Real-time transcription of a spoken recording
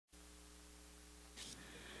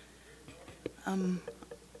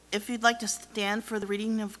If you'd like to stand for the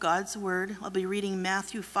reading of God's Word, I'll be reading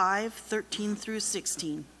Matthew 5:13 through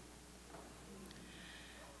 16.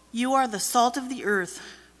 You are the salt of the earth,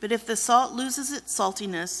 but if the salt loses its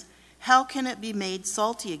saltiness, how can it be made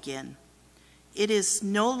salty again? It is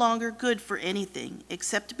no longer good for anything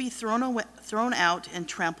except to be thrown out and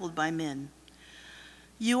trampled by men.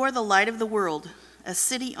 You are the light of the world. A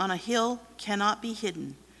city on a hill cannot be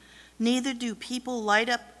hidden. Neither do people light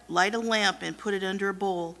a lamp and put it under a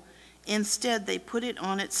bowl. Instead, they put it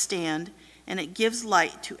on its stand, and it gives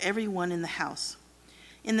light to everyone in the house.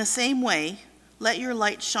 In the same way, let your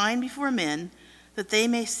light shine before men, that they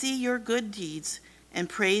may see your good deeds and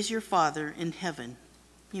praise your Father in heaven.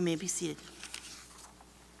 You may be seated.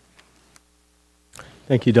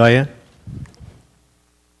 Thank you, Diane.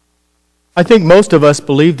 I think most of us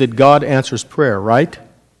believe that God answers prayer, right?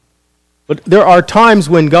 But there are times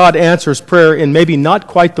when God answers prayer in maybe not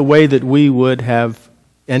quite the way that we would have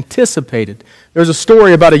anticipated. There's a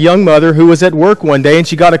story about a young mother who was at work one day and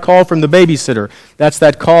she got a call from the babysitter. That's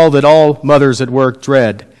that call that all mothers at work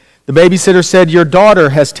dread. The babysitter said, "Your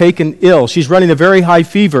daughter has taken ill. She's running a very high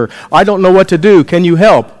fever. I don't know what to do. Can you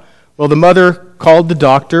help?" Well, the mother called the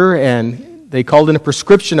doctor and they called in a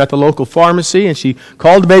prescription at the local pharmacy, and she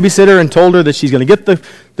called the babysitter and told her that she's going to get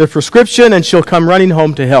the prescription and she'll come running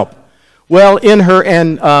home to help. Well, in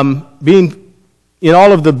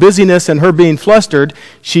all of the busyness and her being flustered,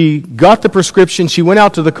 she got the prescription, she went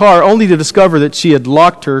out to the car only to discover that she had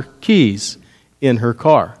locked her keys in her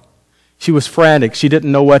car. She was frantic. She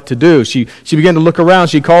didn't know what to do. She began to look around.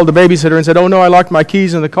 She called the babysitter and said, "Oh no, I locked my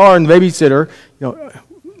keys in the car." And the babysitter,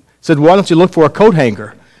 said, "Why don't you look for a coat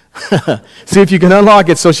hanger? See if you can unlock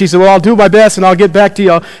it." So she said, "Well, I'll do my best and I'll get back to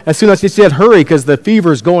you as soon as." She said, "Hurry, because the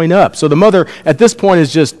fever's going up." So the mother at this point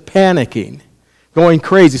is just panicking, going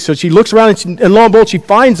crazy. So she looks around and lo and behold, she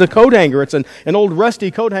finds a coat hanger. It's an old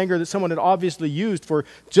rusty coat hanger that someone had obviously used for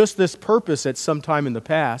just this purpose at some time in the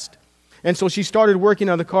past. And so she started working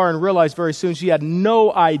on the car and realized very soon she had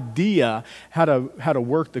no idea how to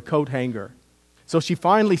work the coat hanger. So she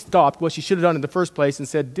finally stopped what she should have done in the first place and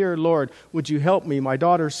said, "Dear Lord, would you help me? My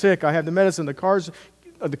daughter's sick. I have the medicine.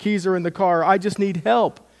 The keys are in the car. I just need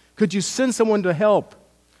help. Could you send someone to help?"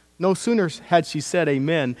 No sooner had she said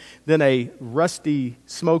amen than a rusty,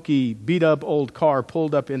 smoky, beat-up old car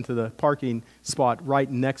pulled up into the parking spot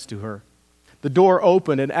right next to her. The door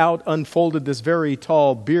opened and out unfolded this very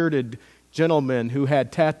tall, bearded gentleman who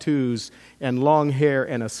had tattoos and long hair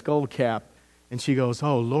and a skull cap. And she goes,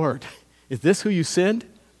 "Oh, Lord, is this who you sent?"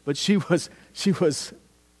 But she was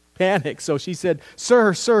panicked. So she said,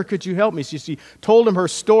 Sir, could you help me?" She told him her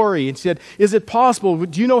story and she said, "Is it possible?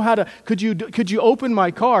 Do you know how to, could you open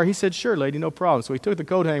my car?" He said, "Sure, lady, no problem." So he took the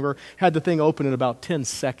coat hanger, had the thing open in about 10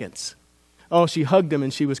 seconds. Oh, she hugged him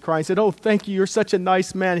and she was crying. Said, "Oh, thank you, you're such a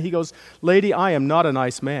nice man." He goes, "Lady, I am not a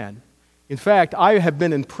nice man. In fact, I have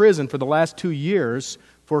been in prison for the last 2 years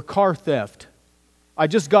for car theft. I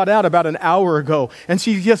just got out about an hour ago." And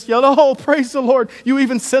she just yelled, "Oh, praise the Lord, you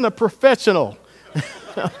even sent a professional."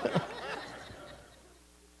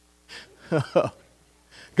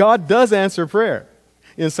 God does answer prayer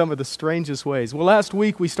in some of the strangest ways. Well, last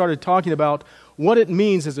week we started talking about what it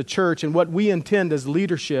means as a church and what we intend as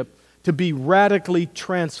leadership to be radically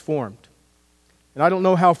transformed. And I don't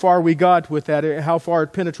know how far we got with that, how far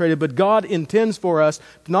it penetrated, but God intends for us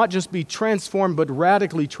to not just be transformed, but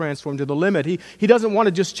radically transformed to the limit. He doesn't want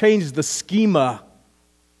to just change the schema,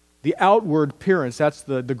 the outward appearance. That's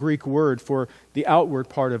the Greek word for the outward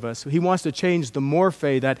part of us. He wants to change the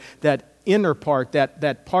morphe, that inner part,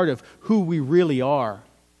 that part of who we really are.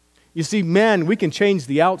 You see, men, we can change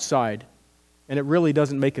the outside, and it really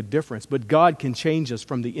doesn't make a difference. But God can change us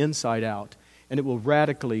from the inside out, and it will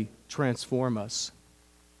radically transform us.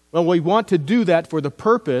 Well, we want to do that for the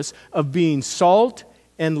purpose of being salt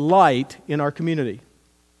and light in our community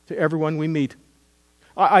to everyone we meet.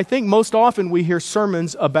 I think most often we hear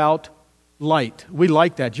sermons about light. We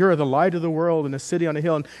like that. You're the light of the world in a city on a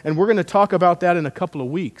hill. And we're going to talk about that in a couple of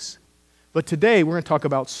weeks. But today we're going to talk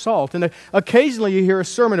about salt. And occasionally you hear a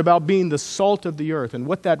sermon about being the salt of the earth and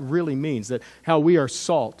what that really means, that how we are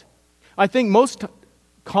salt. I think most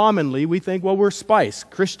commonly we think, well, we're spice.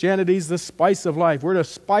 Christianity's the spice of life. We're to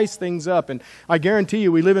spice things up. And I guarantee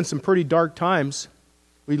you we live in some pretty dark times.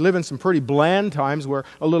 We live in some pretty bland times where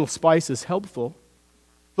a little spice is helpful.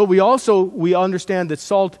 But we understand that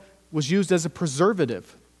salt was used as a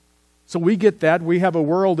preservative. So we get that. We have a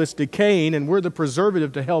world that's decaying, and we're the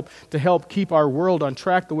preservative to help keep our world on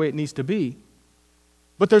track the way it needs to be.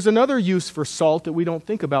 But there's another use for salt that we don't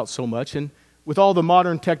think about so much, and with all the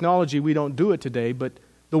modern technology, we don't do it today, but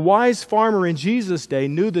The wise farmer in Jesus' day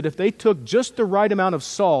knew that if they took just the right amount of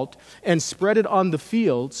salt and spread it on the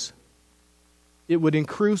fields, it would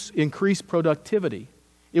increase productivity.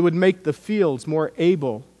 It would make the fields more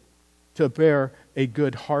able to bear a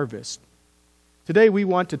good harvest. Today we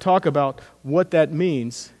want to talk about what that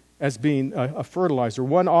means as being a fertilizer.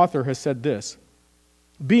 One author has said this: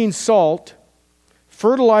 being salt,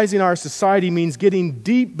 fertilizing our society means getting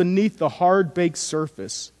deep beneath the hard-baked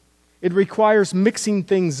surface. It requires mixing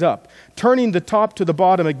things up, turning the top to the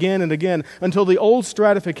bottom again and again until the old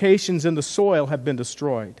stratifications in the soil have been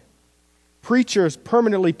destroyed. Preachers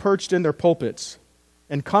permanently perched in their pulpits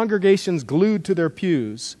and congregations glued to their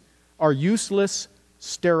pews are useless,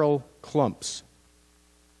 sterile clumps.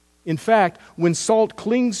 In fact, when salt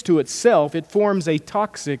clings to itself, it forms a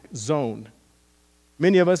toxic zone.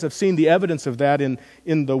 Many of us have seen the evidence of that in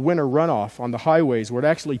the winter runoff on the highways, where it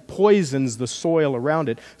actually poisons the soil around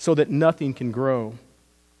it so that nothing can grow.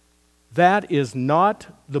 That is not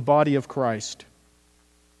the body of Christ.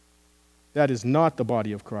 That is not the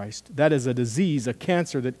body of Christ. That is a disease, a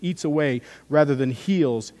cancer that eats away rather than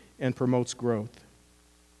heals and promotes growth.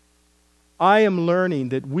 I am learning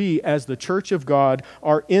that we, as the church of God,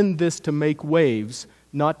 are in this to make waves,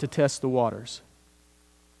 not to test the waters.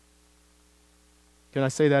 Can I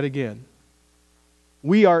say that again?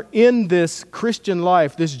 We are in this Christian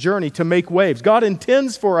life, this journey, to make waves. God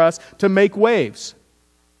intends for us to make waves,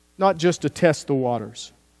 not just to test the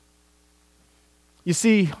waters. You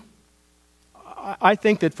see, I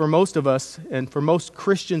think that for most of us, and for most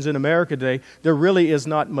Christians in America today, there really is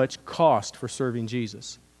not much cost for serving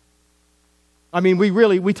Jesus. I mean,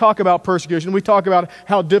 we talk about persecution, we talk about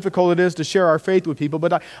how difficult it is to share our faith with people,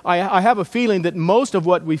 but I have a feeling that most of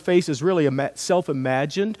what we face is really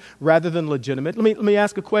self-imagined rather than legitimate. Let me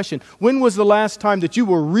ask a question. When was the last time that you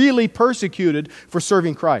were really persecuted for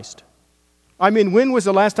serving Christ? I mean, when was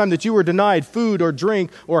the last time that you were denied food or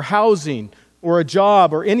drink or housing or a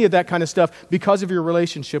job or any of that kind of stuff because of your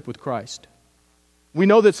relationship with Christ? We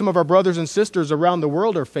know that some of our brothers and sisters around the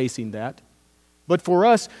world are facing that. But for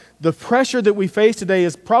us, the pressure that we face today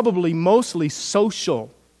is probably mostly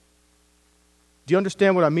social. Do you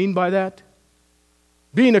understand what I mean by that?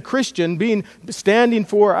 Being a Christian, standing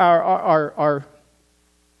for our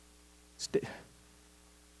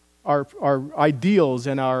ideals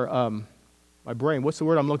and my brain, what's the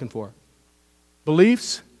word I'm looking for?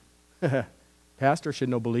 Beliefs? Pastor should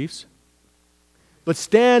know beliefs. But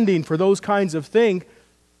standing for those kinds of things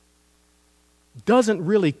doesn't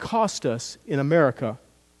really cost us in America.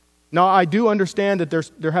 Now, I do understand that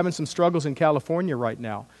they're having some struggles in California right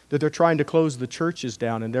now, that they're trying to close the churches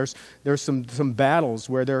down, and there's some battles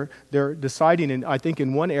where they're deciding, and I think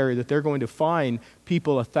in one area, that they're going to fine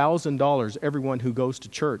people $1,000, everyone who goes to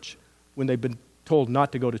church, when they've been told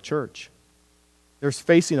not to go to church. They're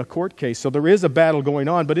facing a court case, so there is a battle going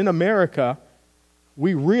on, but in America,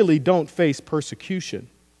 we really don't face persecution.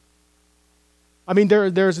 I mean,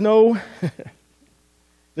 there's no...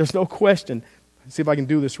 There's no question, let's see if I can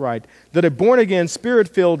do this right, that a born-again,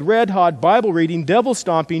 spirit-filled, red-hot, Bible-reading,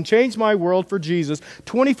 devil-stomping, change my world for Jesus,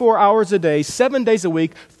 24 hours a day, 7 days a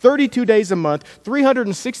week, 32 days a month,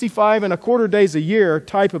 365 and a quarter days a year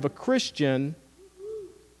type of a Christian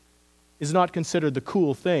is not considered the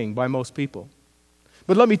cool thing by most people.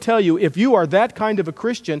 But let me tell you, if you are that kind of a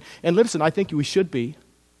Christian, and listen, I think we should be,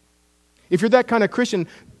 if you're that kind of Christian,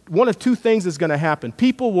 one of two things is going to happen.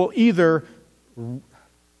 People will either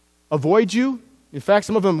avoid you. In fact,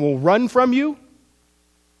 some of them will run from you,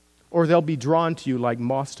 or they'll be drawn to you like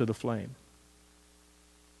moths to the flame.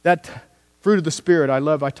 That fruit of the Spirit,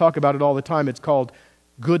 I talk about it all the time. It's called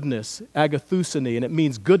goodness, agathusene, and it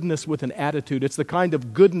means goodness with an attitude. It's the kind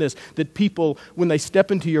of goodness that people, when they step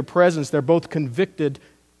into your presence, they're both convicted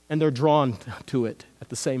and they're drawn to it at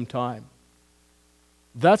the same time.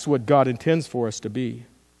 That's what God intends for us to be.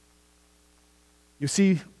 You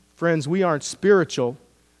see, friends, we aren't spiritual.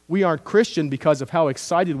 We aren't Christian because of how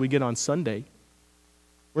excited we get on Sunday.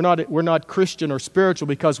 We're not Christian or spiritual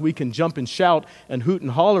because we can jump and shout and hoot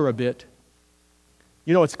and holler a bit.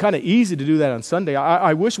 You know, it's kind of easy to do that on Sunday.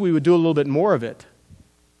 I wish we would do a little bit more of it.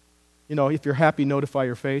 You know, if you're happy, notify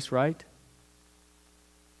your face, right?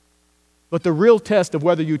 But the real test of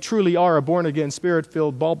whether you truly are a born-again,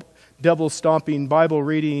 spirit-filled, devil-stomping,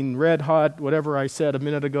 Bible-reading, red-hot, whatever I said a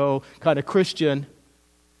minute ago, kind of Christian,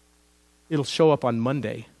 it'll show up on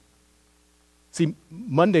Monday. See,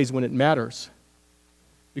 Monday's when it matters,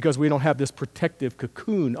 because we don't have this protective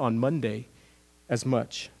cocoon on Monday as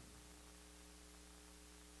much.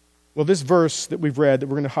 Well, this verse that we've read that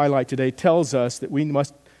we're going to highlight today tells us that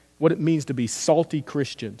what it means to be salty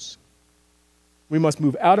Christians. We must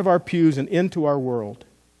move out of our pews and into our world.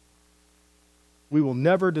 We will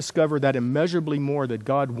never discover that immeasurably more that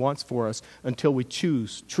God wants for us until we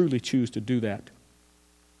truly choose to do that.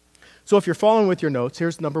 So if you're following with your notes,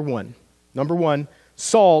 here's number one. Number one,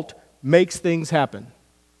 salt makes things happen.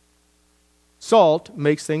 Salt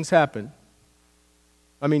makes things happen.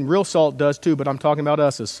 I mean, real salt does too, but I'm talking about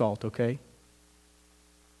us as salt, okay?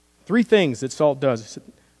 3 things that salt does.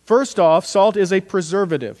 First off, salt is a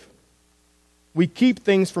preservative. We keep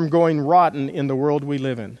things from going rotten in the world we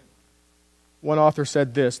live in. One author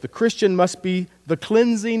said this: the Christian must be the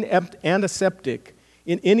cleansing antiseptic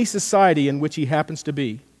in any society in which he happens to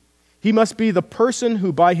be. He must be the person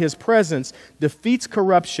who by his presence defeats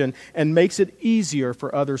corruption and makes it easier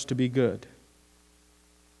for others to be good.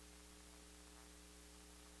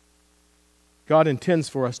 God intends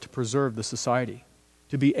for us to preserve the society,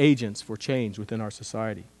 to be agents for change within our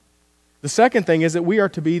society. The second thing is that we are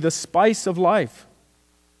to be the spice of life.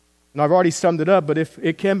 And I've already summed it up, but if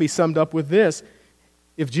it can be summed up with this: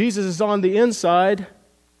 if Jesus is on the inside,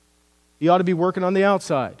 he ought to be working on the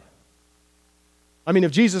outside. I mean,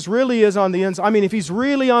 if Jesus really is on the inside, if he's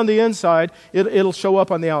really on the inside, it'll show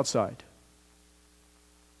up on the outside.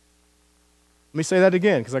 Let me say that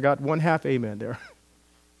again, because I got one half amen there.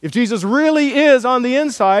 If Jesus really is on the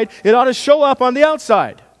inside, it ought to show up on the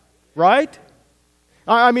outside, right?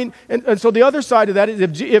 And so the other side of that is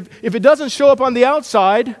if it doesn't show up on the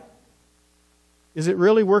outside, is it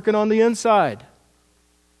really working on the inside?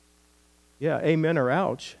 Yeah, amen or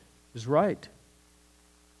ouch is right.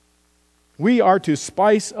 We are to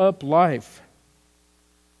spice up life.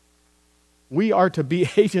 We are to be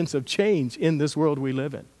agents of change in this world we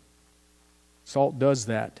live in. Salt does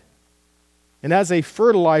that. And as a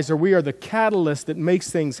fertilizer, we are the catalyst that makes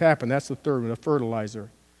things happen. That's the third one, a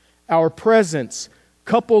fertilizer. Our presence,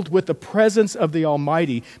 coupled with the presence of the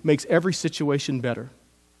Almighty, makes every situation better.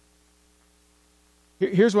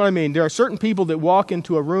 Here's what I mean. There are certain people that walk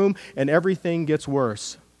into a room and everything gets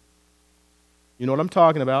worse. You know what I'm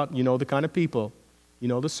talking about. You know the kind of people. You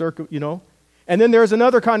know the circle, you know. And then there's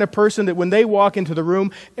another kind of person that when they walk into the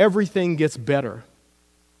room, everything gets better.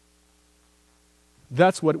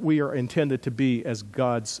 That's what we are intended to be as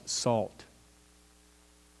God's salt.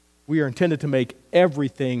 We are intended to make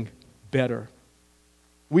everything better.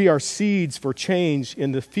 We are seeds for change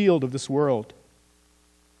in the field of this world.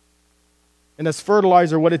 And as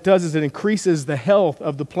fertilizer, what it does is it increases the health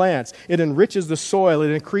of the plants. It enriches the soil.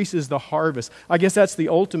 It increases the harvest. I guess that's the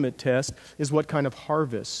ultimate test, is what kind of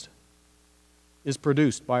harvest is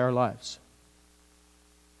produced by our lives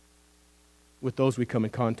with those we come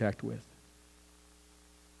in contact with.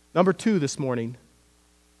 Number 2 this morning,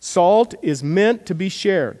 salt is meant to be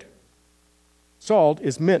shared. Salt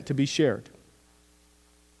is meant to be shared.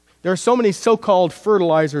 There are so many so-called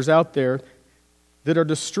fertilizers out there that are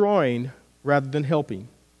destroying rather than helping.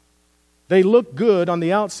 They look good on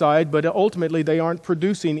the outside, but ultimately they aren't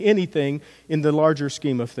producing anything in the larger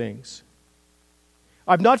scheme of things.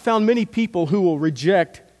 I've not found many people who will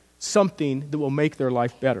reject something that will make their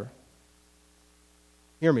life better.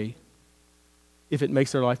 Hear me. If it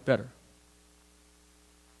makes their life better.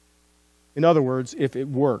 In other words, if it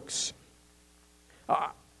works.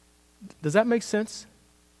 Does that make sense?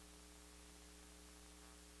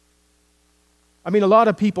 A lot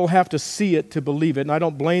of people have to see it to believe it, and I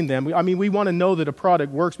don't blame them. We want to know that a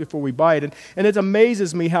product works before we buy it. And it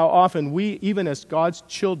amazes me how often we, even as God's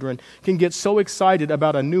children, can get so excited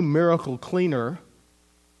about a new miracle cleaner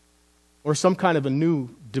or some kind of a new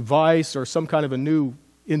device or some kind of a new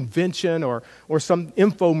invention or some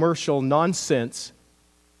infomercial nonsense,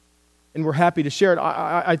 and we're happy to share it.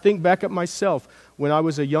 I think back at myself when I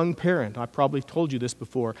was a young parent. I probably told you this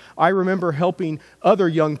before. I remember helping other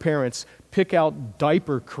young parents pick out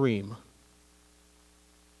diaper cream.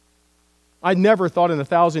 I never thought in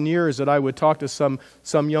 1,000 years that I would talk to some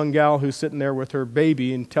young gal who's sitting there with her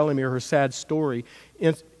baby and telling me her sad story,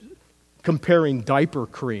 comparing diaper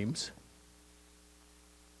creams.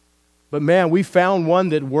 But man, we found one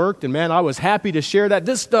that worked, and man, I was happy to share that.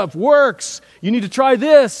 This stuff works. You need to try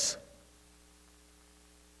this.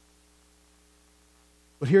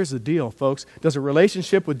 But here's the deal, folks. Does a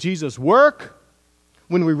relationship with Jesus work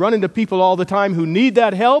when we run into people all the time who need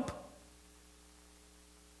that help?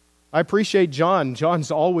 I appreciate John.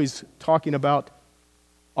 John's always talking about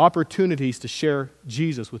opportunities to share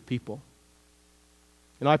Jesus with people.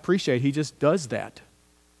 And I appreciate he just does that.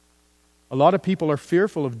 A lot of people are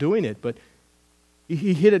fearful of doing it, but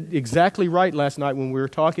he hit it exactly right last night when we were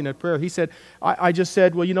talking at prayer. He said, I just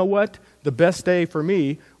said, well, you know what? The best day for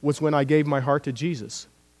me was when I gave my heart to Jesus.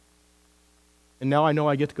 And now I know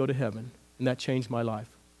I get to go to heaven. And that changed my life.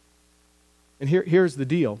 And here's the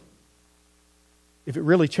deal. If it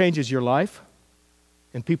really changes your life,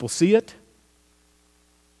 and people see it,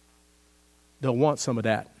 they'll want some of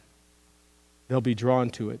that. They'll be drawn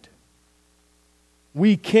to it.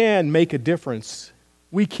 We can make a difference.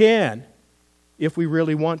 We can, if we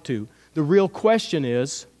really want to. The real question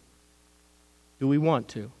is, do we want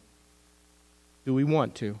to? Do we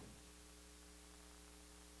want to?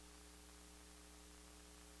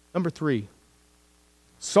 Number 3,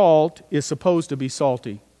 salt is supposed to be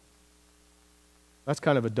salty. That's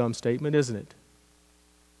kind of a dumb statement, isn't it?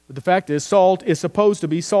 But the fact is, salt is supposed to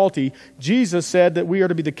be salty. Jesus said that we are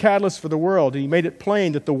to be the catalyst for the world, and He made it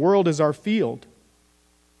plain that the world is our field.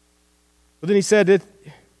 But then He said that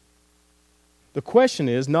the question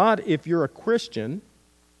is not if you're a Christian,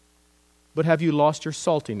 but have you lost your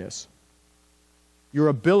saltiness? Your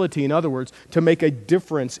ability, in other words, to make a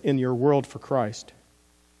difference in your world for Christ.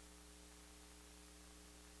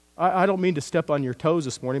 I don't mean to step on your toes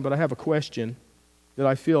this morning, but I have a question that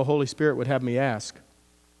I feel Holy Spirit would have me ask.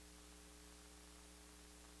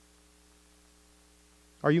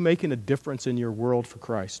 Are you making a difference in your world for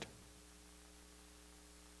Christ?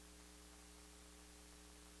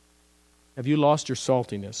 Have you lost your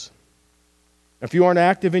saltiness? If you aren't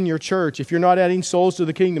active in your church, if you're not adding souls to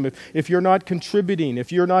the kingdom, if you're not contributing,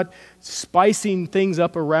 if you're not spicing things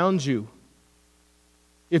up around you,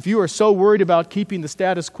 if you are so worried about keeping the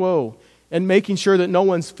status quo and making sure that no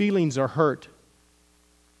one's feelings are hurt,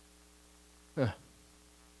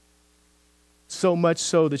 so much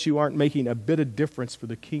so that you aren't making a bit of difference for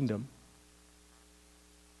the kingdom,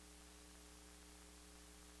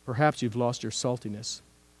 perhaps you've lost your saltiness.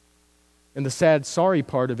 And the sad, sorry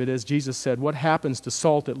part of it is, Jesus said, what happens to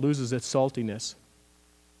salt that loses its saltiness?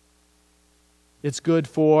 It's good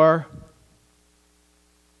for...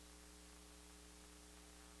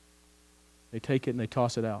 They take it and they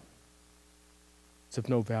toss it out. It's of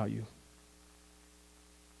no value.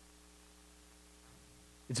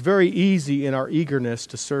 It's very easy in our eagerness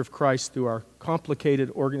to serve Christ through our complicated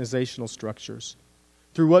organizational structures,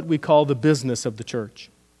 through what we call the business of the church,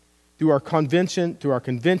 through our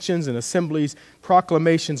conventions and assemblies,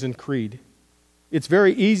 proclamations and creed. It's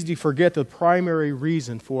very easy to forget the primary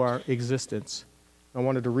reason for our existence. I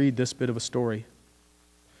wanted to read this bit of a story.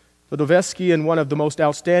 Dostoevsky, and one of the most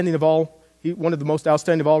outstanding of all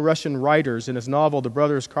Russian writers, in his novel, The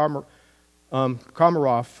Brothers Kamarov,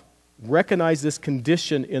 recognized this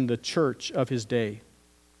condition in the church of his day.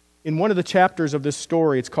 In one of the chapters of this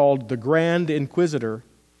story, it's called The Grand Inquisitor,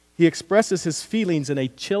 he expresses his feelings in a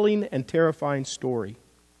chilling and terrifying story.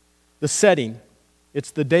 The setting, it's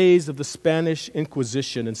the days of the Spanish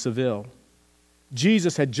Inquisition in Seville.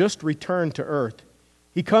 Jesus had just returned to earth.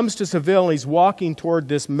 He comes to Seville and he's walking toward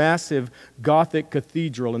this massive Gothic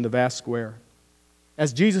cathedral in the vast square.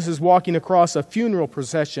 As Jesus is walking across, a funeral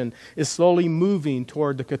procession is slowly moving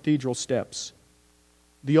toward the cathedral steps.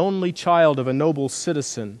 The only child of a noble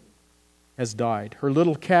citizen has died. Her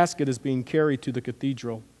little casket is being carried to the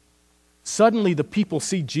cathedral. Suddenly the people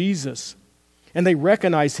see Jesus and they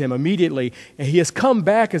recognize Him immediately, and He has come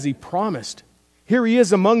back as He promised. Here He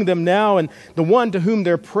is among them now, and the one to whom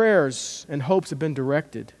their prayers and hopes have been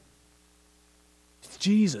directed. It's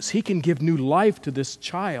Jesus. He can give new life to this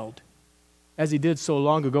child, as He did so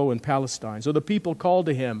long ago in Palestine. So the people call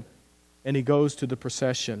to Him, and He goes to the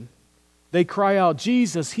procession. They cry out,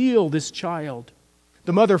 "Jesus, heal this child."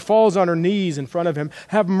 The mother falls on her knees in front of Him.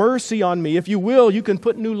 "Have mercy on me. If you will, you can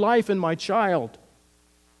put new life in my child."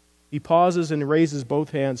 He pauses and raises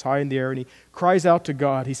both hands high in the air, and he cries out to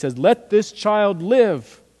God. He says, "Let this child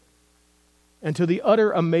live." And to the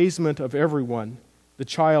utter amazement of everyone, the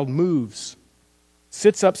child moves,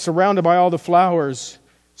 sits up surrounded by all the flowers,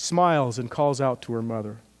 smiles, and calls out to her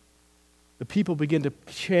mother. The people begin to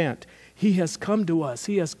chant, "He has come to us.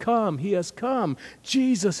 He has come. He has come.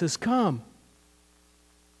 Jesus has come."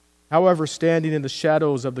 However, standing in the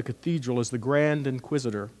shadows of the cathedral is the Grand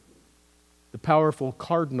Inquisitor, the powerful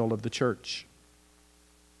cardinal of the church.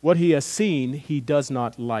 What he has seen, he does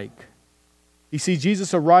not like. He sees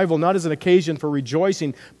Jesus' arrival not as an occasion for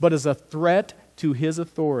rejoicing, but as a threat to his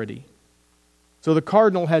authority. So the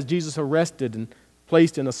cardinal has Jesus arrested and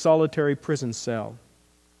placed in a solitary prison cell.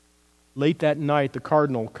 Late that night, the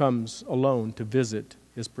cardinal comes alone to visit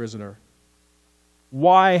his prisoner.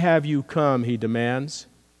 "Why have you come?" he demands.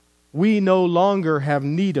 "We no longer have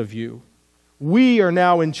need of you. We are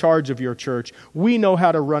now in charge of your church. We know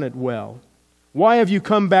how to run it well. Why have you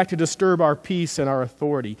come back to disturb our peace and our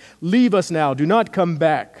authority? Leave us now. Do not come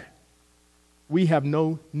back. We have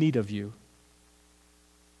no need of you."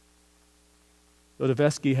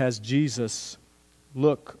 Dostoevsky has Jesus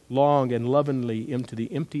look long and lovingly into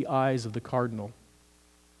the empty eyes of the cardinal.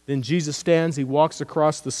 Then Jesus stands, He walks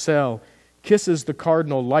across the cell, kisses the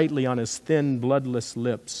cardinal lightly on his thin, bloodless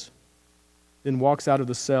lips, then walks out of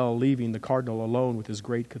the cell, leaving the cardinal alone with his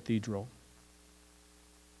great cathedral.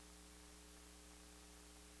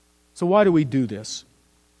 So why do we do this?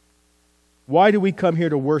 Why do we come here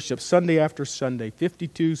to worship Sunday after Sunday,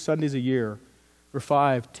 52 Sundays a year, for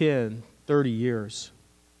 5, 10, 30 years,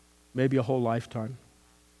 maybe a whole lifetime?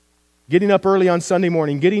 Getting up early on Sunday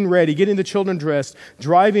morning, getting ready, getting the children dressed,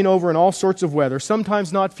 driving over in all sorts of weather,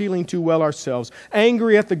 sometimes not feeling too well ourselves,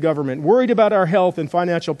 angry at the government, worried about our health and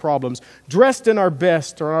financial problems, dressed in our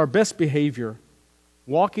best or our best behavior,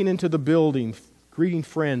 walking into the building, greeting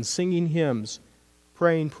friends, singing hymns,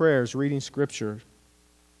 praying prayers, reading Scripture,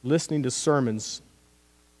 listening to sermons,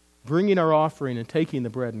 bringing our offering and taking the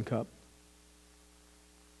bread and cup.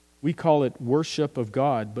 We call it worship of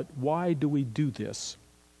God, but why do we do this?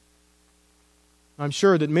 I'm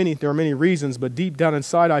sure that there are many reasons, but deep down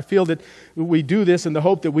inside I feel that we do this in the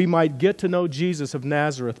hope that we might get to know Jesus of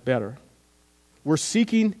Nazareth better. We're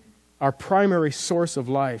seeking our primary source of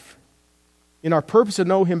life. In our purpose to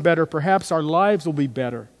know Him better, perhaps our lives will be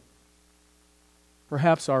better.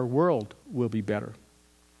 Perhaps our world will be better.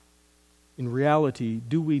 In reality,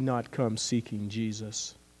 do we not come seeking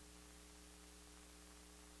Jesus?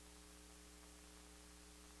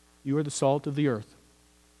 You are the salt of the earth.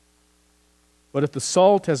 But if the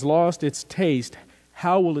salt has lost its taste,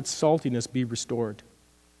 how will its saltiness be restored?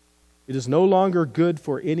 It is no longer good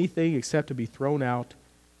for anything except to be thrown out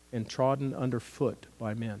and trodden underfoot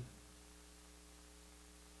by men.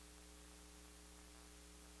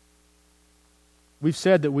 We've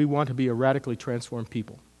said that we want to be a radically transformed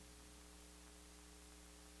people.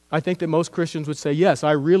 I think that most Christians would say, yes,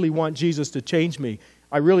 I really want Jesus to change me.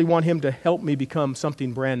 I really want Him to help me become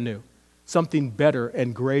something brand new, something better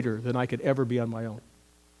and greater than I could ever be on my own.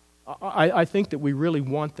 I think that we really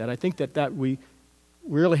want that. I think that we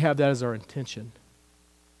really have that as our intention.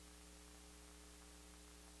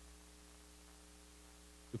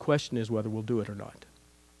 The question is whether we'll do it or not.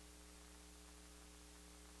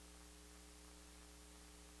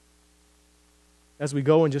 As we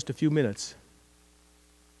go in just a few minutes,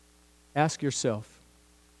 ask yourself,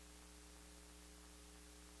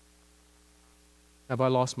 have I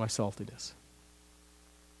lost my saltiness?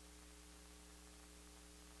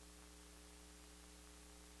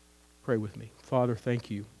 Pray with me. Father,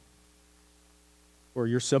 thank you for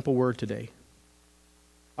your simple word today.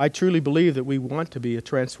 I truly believe that we want to be a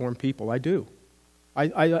transformed people. I do.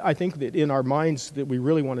 I think that in our minds that we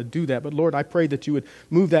really want to do that. But Lord, I pray that you would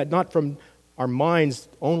move that not from our minds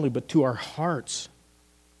only, but to our hearts.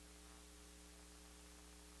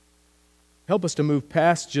 Help us to move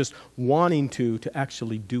past just wanting to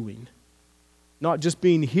actually doing. Not just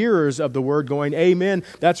being hearers of the word going, amen,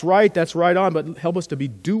 that's right on, but help us to be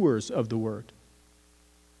doers of the word.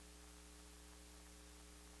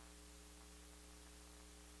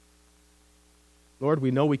 Lord,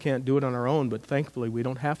 we know we can't do it on our own, but thankfully we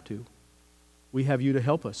don't have to. We have you to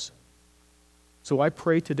help us. So I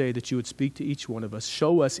pray today that you would speak to each one of us.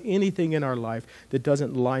 Show us anything in our life that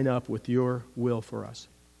doesn't line up with your will for us.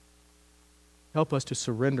 Help us to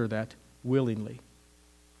surrender that willingly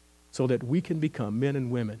so that we can become men and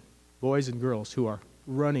women, boys and girls who are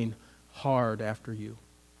running hard after you.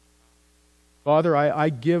 Father, I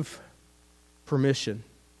give permission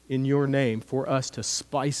in your name for us to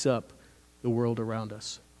spice up the world around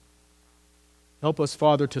us. Help us,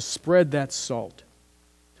 Father, to spread that salt,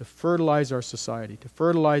 to fertilize our society, to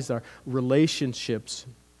fertilize our relationships,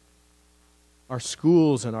 our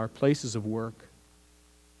schools and our places of work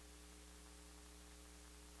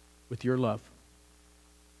with your love.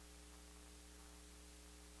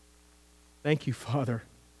 Thank you, Father,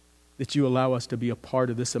 that you allow us to be a part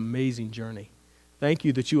of this amazing journey. Thank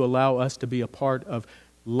you that you allow us to be a part of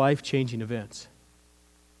life-changing events.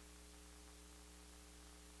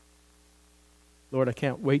 Lord, I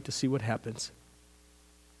can't wait to see what happens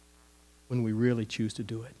when we really choose to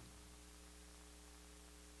do it.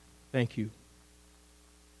 Thank you.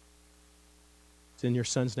 It's in your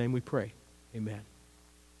Son's name we pray. Amen.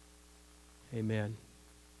 Amen.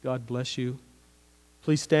 God bless you.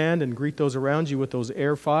 Please stand and greet those around you with those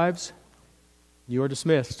air fives. You are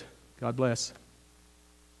dismissed. God bless.